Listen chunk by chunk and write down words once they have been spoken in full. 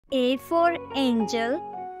A for angel,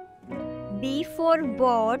 B for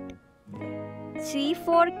boat, C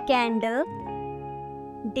for candle,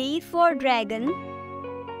 D for dragon,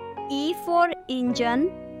 E for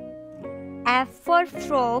engine, F for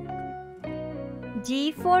frog,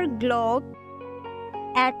 G for globe,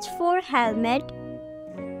 H for helmet,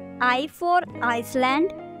 I for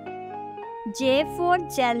Iceland, J for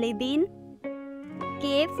jelly bean,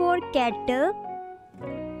 K for kettle,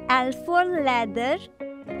 L for leather,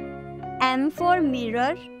 M for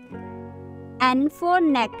mirror, N for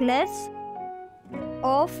necklace,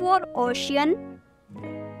 O for ocean,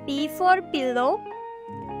 P for pillow,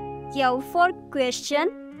 Q for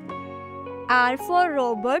question, R for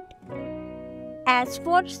robot, S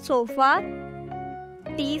for sofa,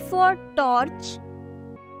 T for torch,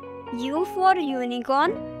 U for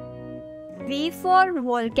unicorn, V for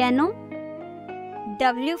volcano,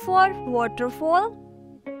 W for waterfall,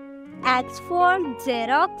 X for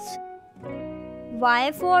Xerox,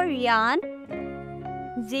 Y for yarn,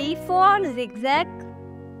 Z for zigzag,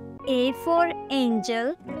 A for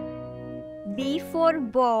angel, B for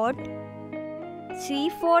boat,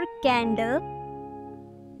 C for candle,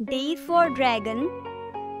 D for dragon,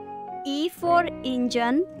 E for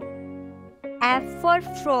engine, F for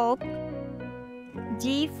frog,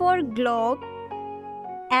 G for globe,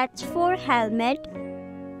 H for helmet,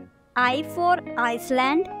 I for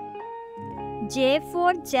Iceland, J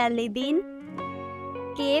for jelly bean,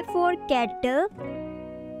 K for kettle,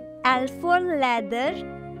 L for leather,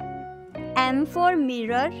 M for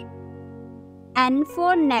mirror, N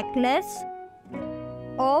for necklace,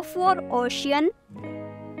 O for ocean,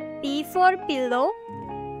 P for pillow,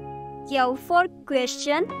 Q for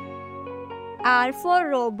question, R for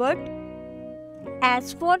robot,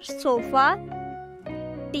 S for sofa,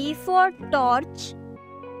 T for torch,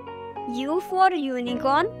 U for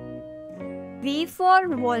unicorn, V for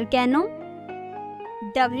volcano,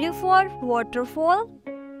 W for waterfall,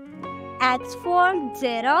 X for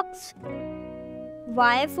Xerox,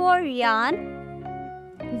 Y for yarn,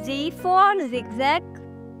 Z for zigzag,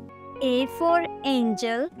 A for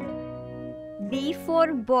angel, B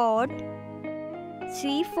for boat,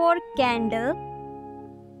 C for candle,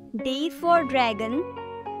 D for dragon,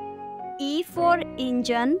 E for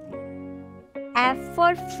engine, F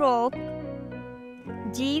for frog,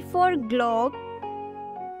 G for globe,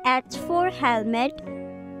 H for helmet,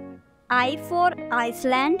 I for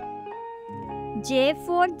Iceland, J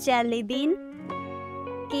for jelly bean,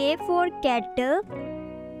 K for kettle,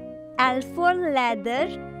 L for leather,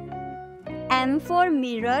 M for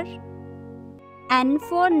mirror, N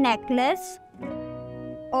for necklace,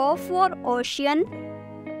 O for ocean,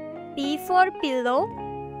 P for pillow,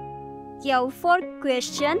 Q for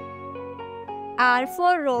question, R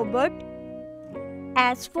for robot,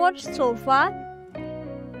 S for sofa,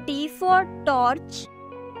 T for torch,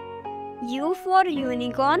 U for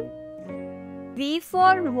unicorn, V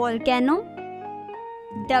for volcano,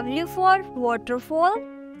 W for waterfall,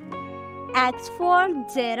 X for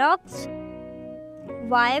Xerox,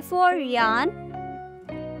 Y for yarn,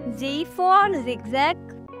 Z for zigzag,